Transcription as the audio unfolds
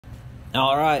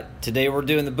Alright, today we're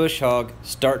doing the bush hog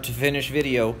start to finish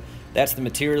video. That's the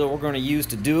material we're going to use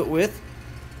to do it with.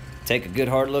 Take a good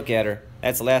hard look at her.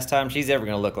 That's the last time she's ever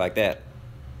going to look like that.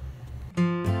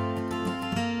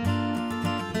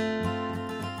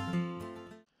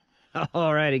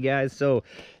 Alrighty guys, so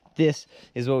this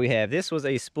is what we have. This was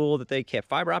a spool that they kept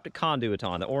fiber optic conduit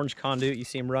on. The orange conduit you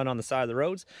see them run on the side of the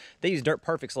roads. They used Dirt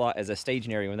Perfect's lot as a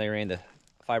staging area when they ran the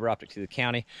fiber optic to the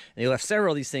county. And they left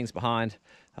several of these things behind.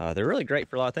 They're really great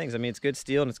for a lot of things. I mean, it's good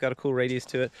steel and it's got a cool radius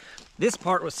to it. This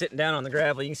part was sitting down on the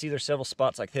gravel. You can see there's several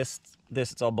spots like this.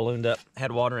 It's all ballooned up,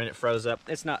 had water in it, froze up.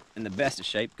 It's not in the best of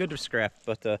shape, good to scrap,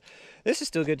 but this is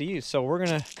still good to use. So we're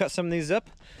gonna cut some of these up,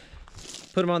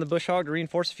 put them on the bush hog to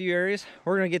reinforce a few areas.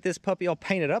 We're gonna get this puppy all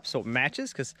painted up so it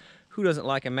matches, because who doesn't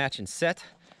like a matching set?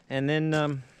 And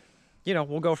then, you know,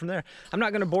 we'll go from there. I'm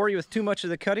not gonna bore you with too much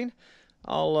of the cutting.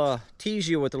 I'll tease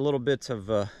you with a little bit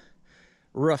of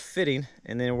rough fitting,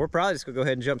 and then we're probably just gonna go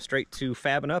ahead and jump straight to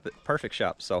fabbing up at Perfect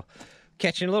Shop. So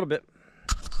catch you in a little bit.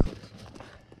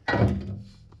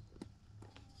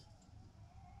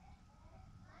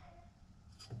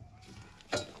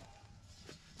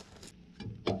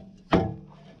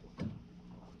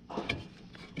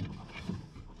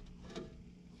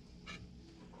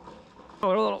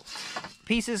 Little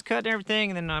pieces cut and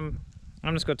everything, and then I'm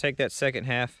just gonna take that second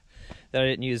half that I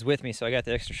didn't use with me, so I got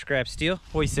the extra scrap steel.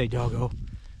 What do you say, doggo?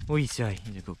 What do you say?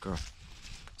 You're a good girl.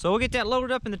 So we'll get that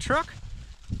loaded up in the truck.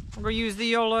 We're gonna use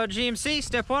the old GMC.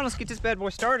 Step one, let's get this bad boy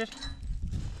started.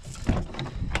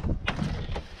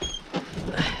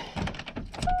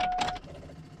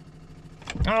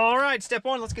 All right, step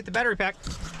one, let's get the battery pack.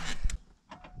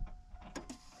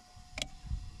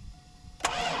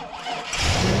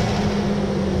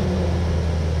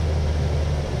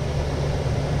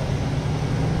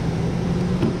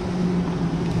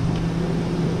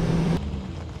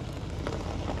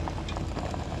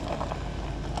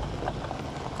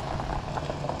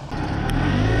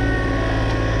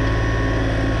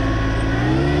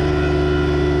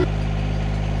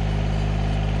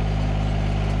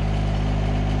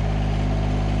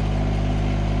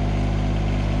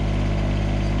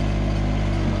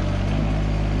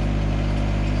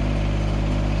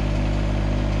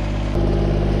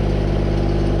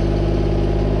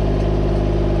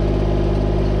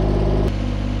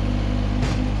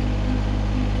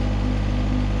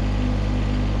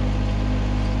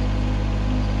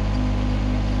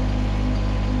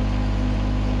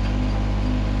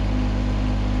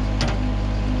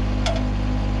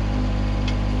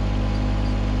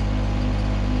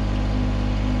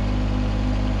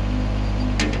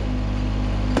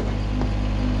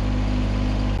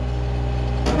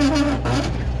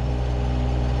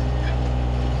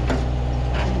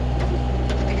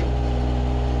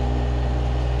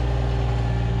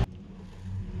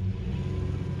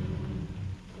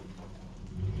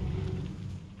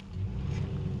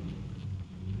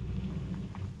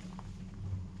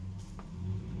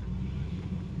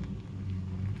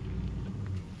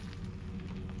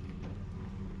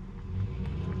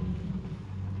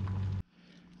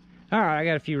 All right, I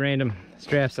got a few random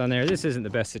straps on there. This isn't the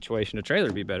best situation. A trailer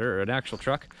would be better, or an actual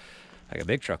truck. Like a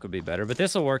big truck would be better, but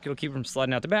this will work. It'll keep them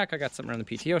sliding out the back. I got something around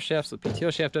the PTO shaft so the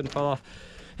PTO shaft doesn't fall off.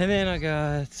 And then I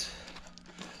got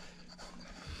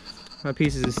my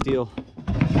pieces of steel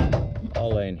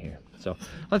all laying here. So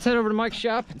let's head over to Mike's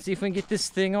shop and see if we can get this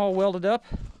thing all welded up.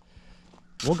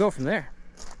 We'll go from there.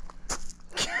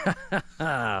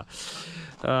 Oh,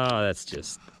 that's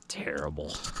just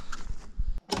terrible.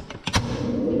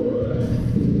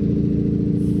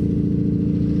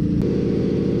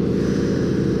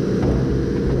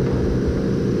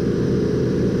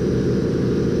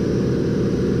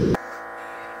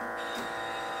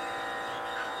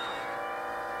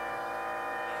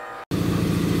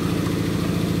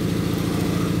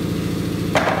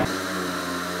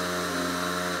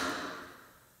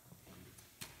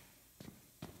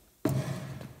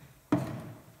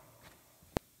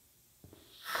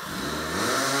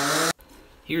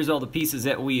 Here's all the pieces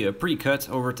that we pre-cut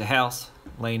over at the house,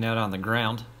 laying out on the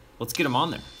ground. Let's get them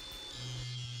on there.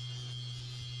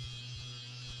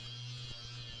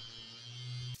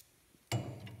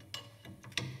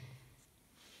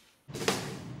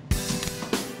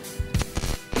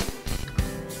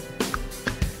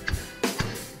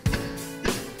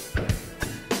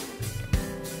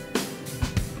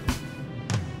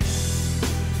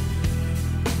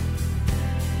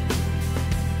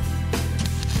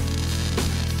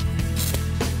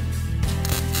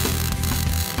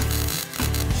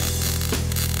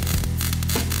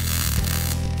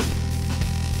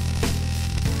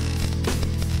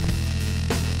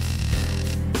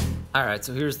 All right,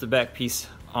 so here's the back piece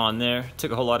on there.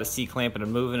 Took a whole lot of C-clamping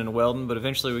and moving and welding, but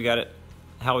eventually we got it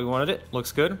how we wanted it.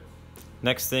 Looks good.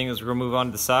 Next thing is we're gonna move on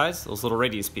to the sides, those little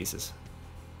radius pieces.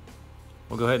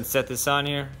 We'll go ahead and set this on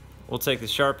here. We'll take the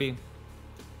Sharpie.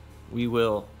 We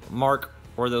will mark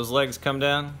where those legs come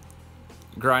down,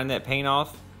 grind that paint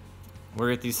off. We'll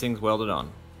get these things welded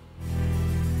on.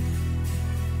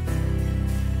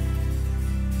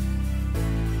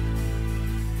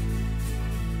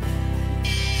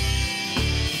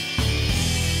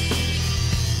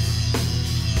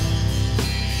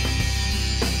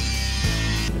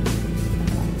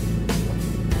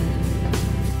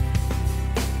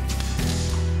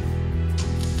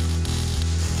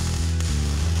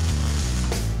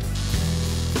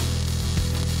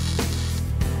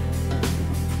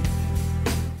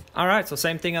 Alright, so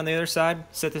same thing on the other side.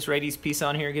 Set this radius piece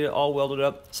on here, get it all welded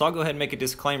up. So I'll go ahead and make a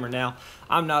disclaimer now.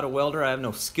 I'm not a welder, I have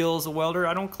no skill as a welder,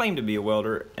 I don't claim to be a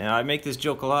welder. And I make this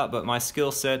joke a lot, but my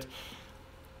skill set,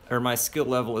 or my skill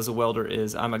level as a welder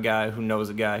is I'm a guy who knows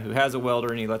a guy who has a welder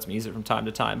and he lets me use it from time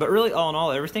to time. But really, all in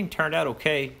all, everything turned out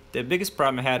okay. The biggest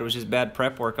problem I had was just bad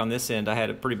prep work on this end. I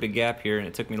had a pretty big gap here and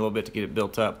it took me a little bit to get it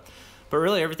built up. But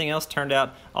really, everything else turned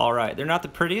out all right. They're not the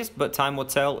prettiest, but time will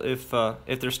tell if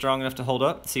they're strong enough to hold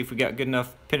up. See if we got good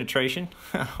enough penetration.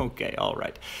 Okay, all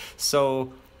right.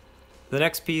 So the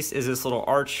next piece is this little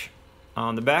arch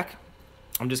on the back.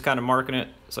 I'm just kind of marking it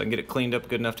so I can get it cleaned up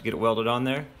good enough to get it welded on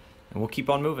there. And we'll keep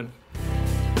on moving.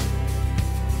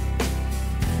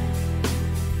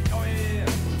 Oh, yeah.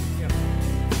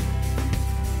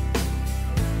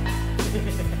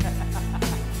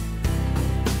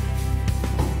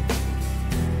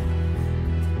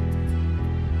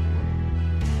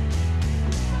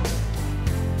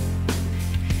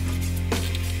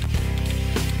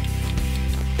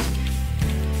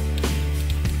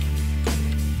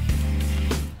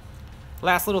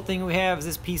 Last little thing we have is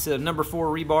this piece of number 4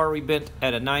 rebar we bent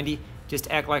at a 90, just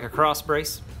to act like a cross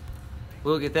brace.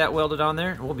 We'll get that welded on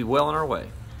there and we'll be well on our way.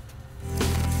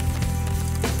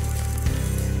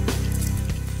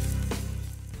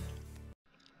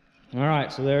 All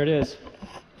right, so there it is.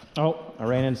 Oh, I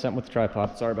ran into something with the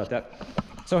tripod. Sorry about that.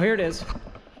 So here it is.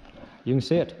 You can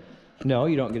see it. No,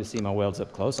 you don't get to see my welds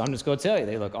up close. I'm just going to tell you,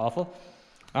 they look awful.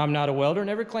 I'm not a welder,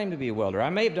 never claimed to be a welder.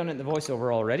 I may have done it in the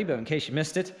voiceover already, but in case you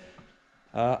missed it,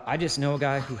 I just know a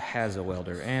guy who has a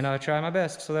welder, and I try my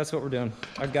best, so that's what we're doing.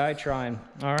 A guy trying.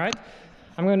 All right,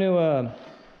 I'm going to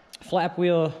flap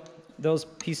wheel those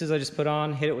pieces I just put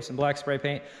on, hit it with some black spray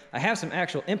paint. I have some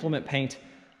actual implement paint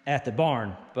at the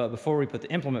barn, but before we put the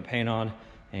implement paint on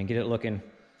and get it looking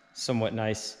somewhat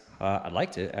nice, I'd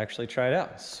like to actually try it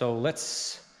out. So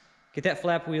let's get that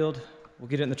flap wheeled, we'll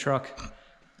get it in the truck,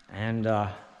 and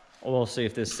we'll see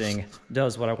if this thing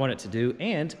does what I want it to do,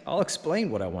 and I'll explain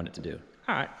what I want it to do.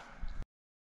 All right.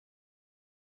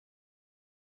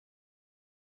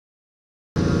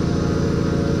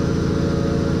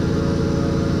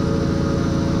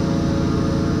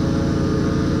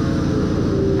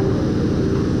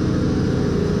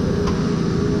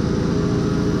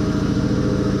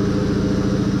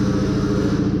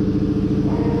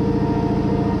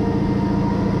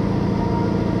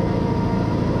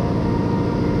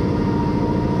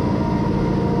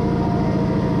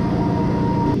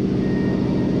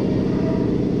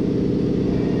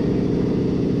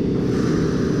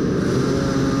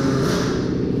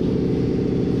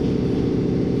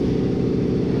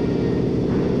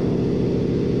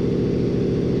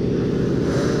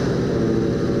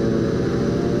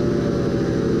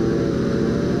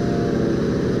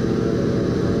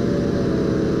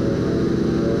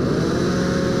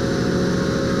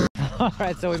 All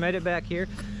right, so we made it back here,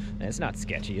 and it's not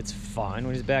sketchy, it's fine.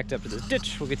 When he's backed up to this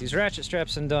ditch, we'll get these ratchet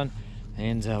straps undone,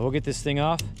 and we'll get this thing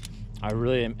off. I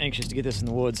really am anxious to get this in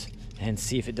the woods and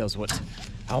see if it does what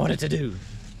I want it to do.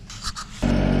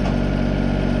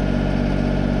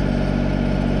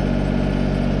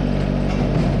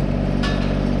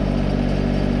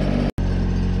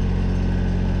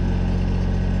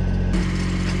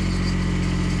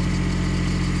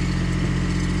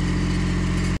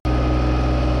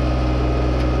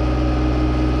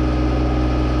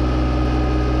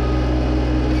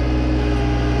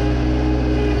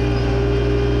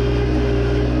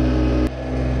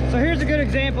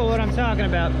 Example of what I'm talking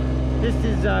about. This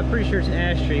is pretty sure it's an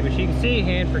ash tree, but you can see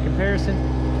hand for comparison.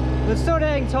 But it's so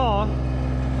dang tall.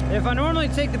 If I normally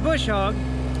take the bush hog,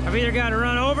 I've either got to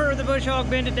run over the bush hog,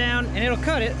 bend it down, and it'll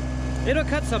cut it. It'll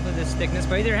cut something this thickness,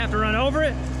 but I either have to run over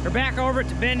it or back over it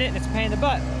to bend it, and it's a pain in the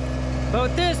butt. But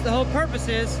with this, the whole purpose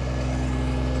is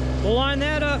we'll line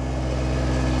that up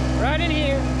right in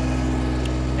here,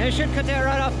 And it should cut that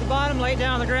right off the bottom, lay it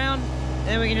down on the ground, and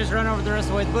then we can just run over the rest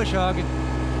of the way with the bush hog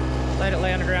and let it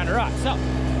lay on the ground to rot. So,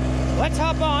 let's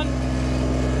hop on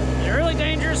in a really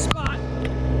dangerous spot.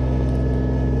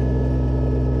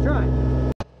 Try.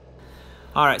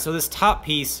 All right, so this top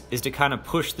piece is to kind of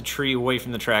push the tree away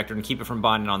from the tractor and keep it from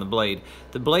binding on the blade.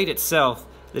 The blade itself,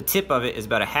 the tip of it is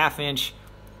about a 1/2 inch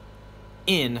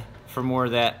in from where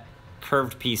that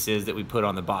curved piece is that we put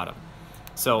on the bottom.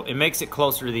 So it makes it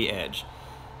closer to the edge.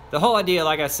 The whole idea,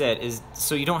 like I said, is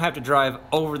so you don't have to drive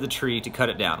over the tree to cut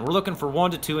it down. We're looking for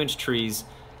 1 to 2 inch trees,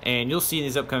 and you'll see in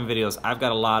these upcoming videos, I've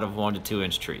got a lot of 1 to 2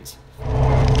 inch trees.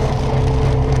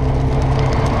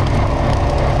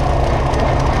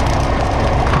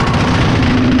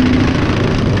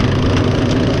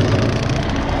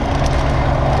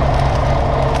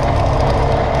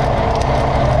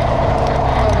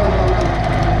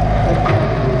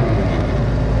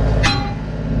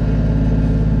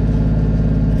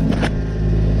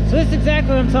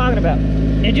 Exactly what I'm talking about.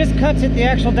 It just cuts at the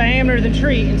actual diameter of the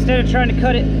tree instead of trying to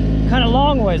cut it kind of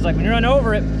long ways. Like when you run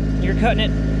over it, you're cutting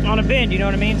it on a bend, you know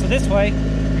what I mean? So this way,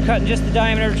 you're cutting just the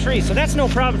diameter of the tree. So that's no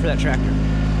problem for that tractor.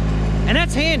 And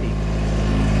that's handy.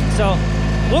 So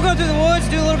we'll go through the woods,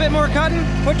 do a little bit more cutting,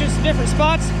 put you in some different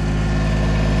spots.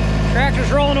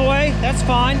 Tractor's rolling away, that's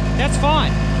fine, that's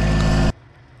fine.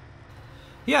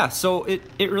 Yeah, so it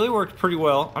really worked pretty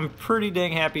well. I'm pretty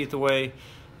dang happy with the way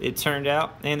it turned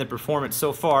out and the performance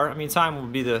so far. I mean, time will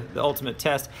be the ultimate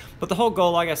test, but the whole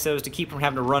goal, like I said, was to keep from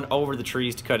having to run over the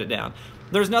trees to cut it down.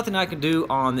 There's nothing I can do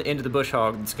on the end of the bush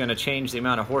hog that's going to change the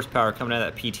amount of horsepower coming out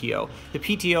of that PTO. The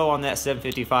PTO on that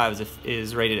 755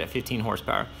 is rated at 15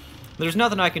 horsepower. There's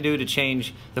nothing I can do to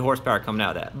change the horsepower coming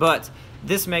out of that, but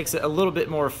this makes it a little bit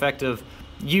more effective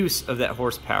use of that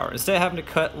horsepower. Instead of having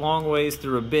to cut long ways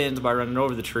through a bend by running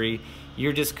over the tree,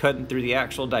 you're just cutting through the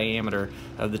actual diameter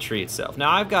of the tree itself.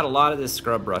 Now, I've got a lot of this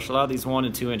scrub brush, a lot of these 1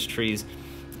 and 2 inch trees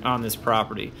on this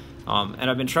property, and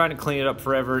I've been trying to clean it up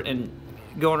forever, and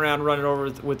going around running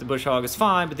over with the bush hog is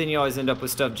fine, but then you always end up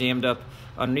with stuff jammed up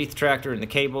underneath the tractor and the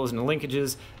cables and the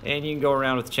linkages, and you can go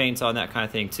around with the chainsaw and that kind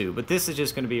of thing too. But this is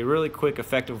just going to be a really quick,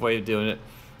 effective way of doing it.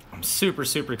 I'm super,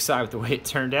 super excited with the way it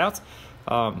turned out.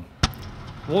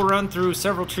 We'll run through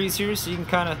several trees here so you can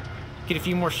kind of get a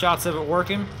few more shots of it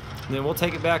working. And then we'll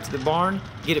take it back to the barn,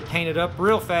 get it painted up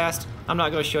real fast. I'm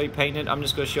not going to show you painting it. I'm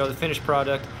just going to show the finished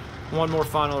product, one more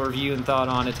final review and thought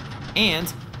on it,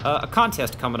 and a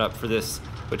contest coming up for this,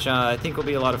 which I think will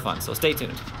be a lot of fun. So stay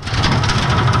tuned.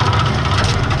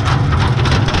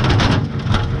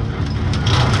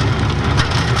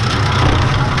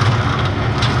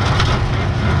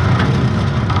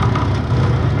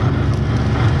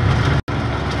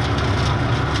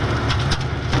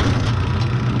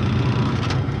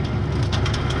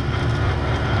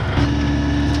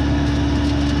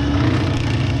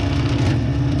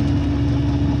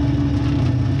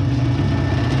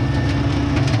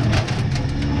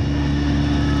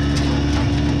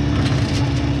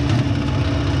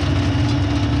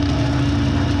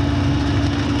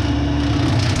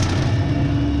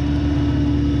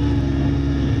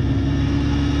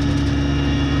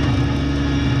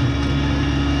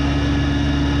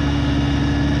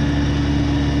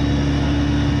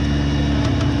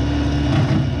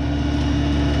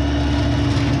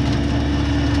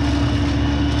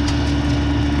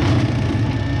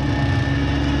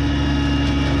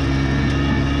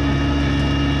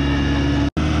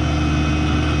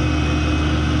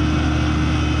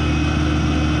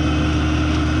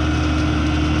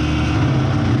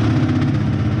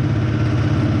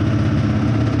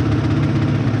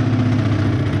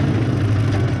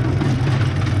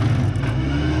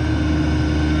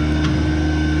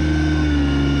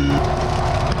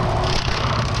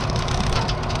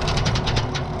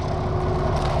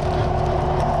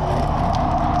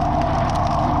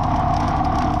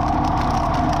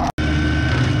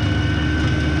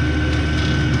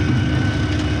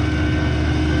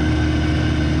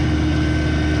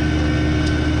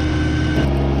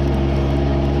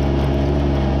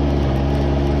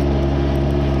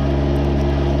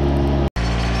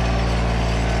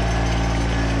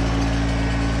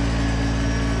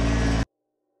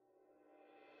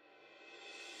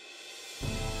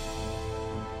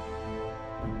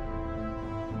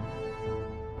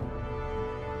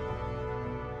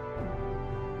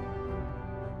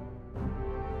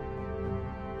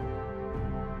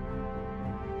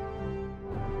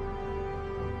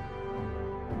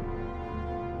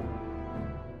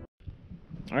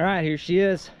 All right, here she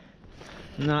is.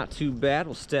 Not too bad.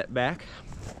 We'll step back.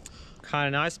 Kind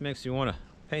of nice. Makes you want to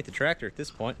paint the tractor at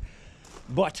this point.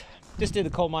 But just did the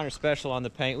coal miner special on the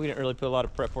paint. We didn't really put a lot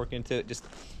of prep work into it. Just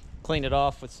cleaned it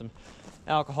off with some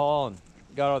alcohol and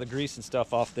got all the grease and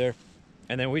stuff off there.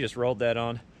 And then we just rolled that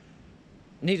on.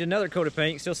 Need another coat of paint.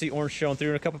 You can still see orange showing through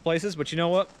in a couple places, but you know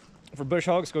what? For bush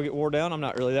hogs to go get wore down, I'm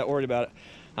not really that worried about it.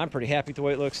 I'm pretty happy with the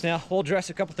way it looks. Now, we'll address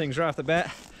a couple things right off the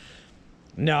bat.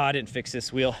 No, I didn't fix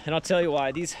this wheel, and I'll tell you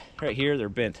why. These right here, they're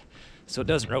bent, so it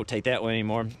doesn't rotate that way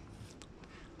anymore.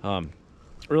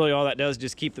 Really all that does is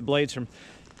just keep the blades from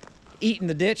eating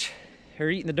the ditch, or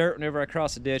eating the dirt whenever I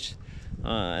cross the ditch.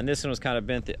 And this one was kind of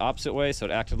bent the opposite way, so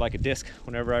it acted like a disc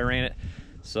whenever I ran it.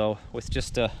 So with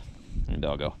just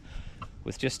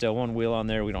one wheel on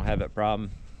there, we don't have that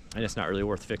problem, and it's not really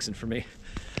worth fixing for me.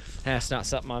 That's not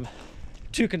something I'm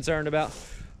too concerned about.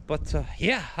 But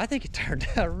yeah, I think it turned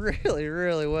out really,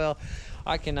 really well.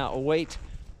 I cannot wait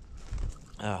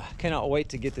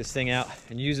to get this thing out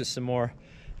and use it some more.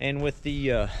 And with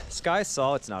the sky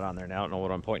saw, it's not on there now, I don't know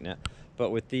what I'm pointing at,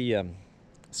 but with the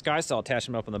sky saw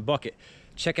attachment up on the bucket,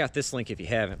 check out this link if you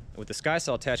haven't. With the sky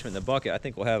saw attachment in the bucket, I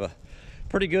think we'll have a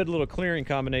pretty good little clearing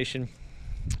combination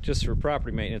just for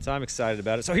property maintenance. I'm excited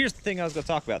about it. So here's the thing I was going to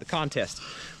talk about, the contest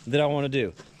that I want to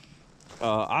do.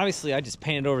 Obviously, I just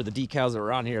painted over the decals that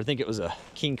were on here. I think it was a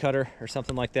Kingcutter or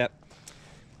something like that.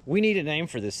 We need a name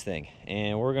for this thing,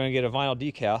 and we're going to get a vinyl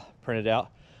decal printed out,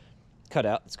 cut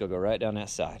out. Let's go right down that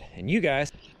side. And you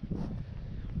guys...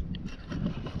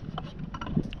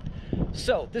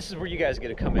 So, this is where you guys get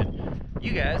to come in.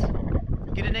 You guys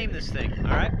get to name this thing,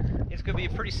 all right? It's going to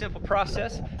be a pretty simple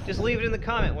process. Just leave it in the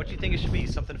comment what you think it should be.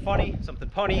 Something funny, something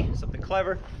punny, something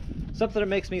clever, something that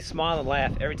makes me smile and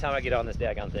laugh every time I get on this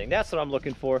daggone thing. That's what I'm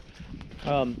looking for.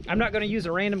 I'm not going to use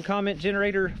a random comment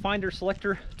generator, finder,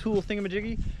 selector, tool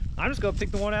thingamajiggy. I'm just going to pick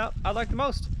the one out I like the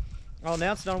most. I'll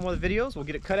announce it on one of the videos. We'll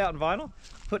get it cut out in vinyl,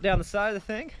 put down the side of the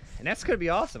thing, and that's going to be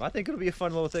awesome. I think it'll be a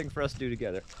fun little thing for us to do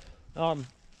together.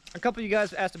 A couple of you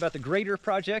guys asked about the grader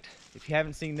project. If you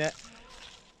haven't seen that,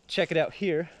 check it out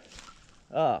here.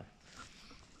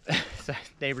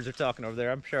 Neighbors are talking over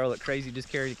there. I'm sure I look crazy just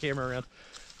carrying the camera around,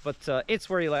 but it's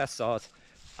where you last saw it.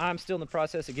 I'm still in the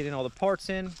process of getting all the parts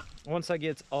in. Once I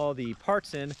get all the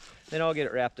parts in, then I'll get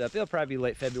it wrapped up. It'll probably be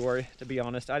late February, to be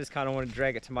honest. I just kind of wanted to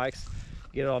drag it to Mike's,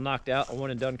 get it all knocked out, a one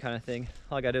and done kind of thing,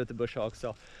 like I did with the bush hog.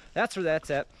 So that's where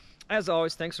that's at. As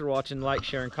always, thanks for watching. Like,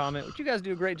 share, and comment. Which you guys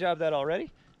do a great job of that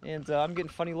already. And I'm getting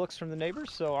funny looks from the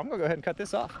neighbors, so I'm gonna go ahead and cut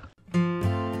this off.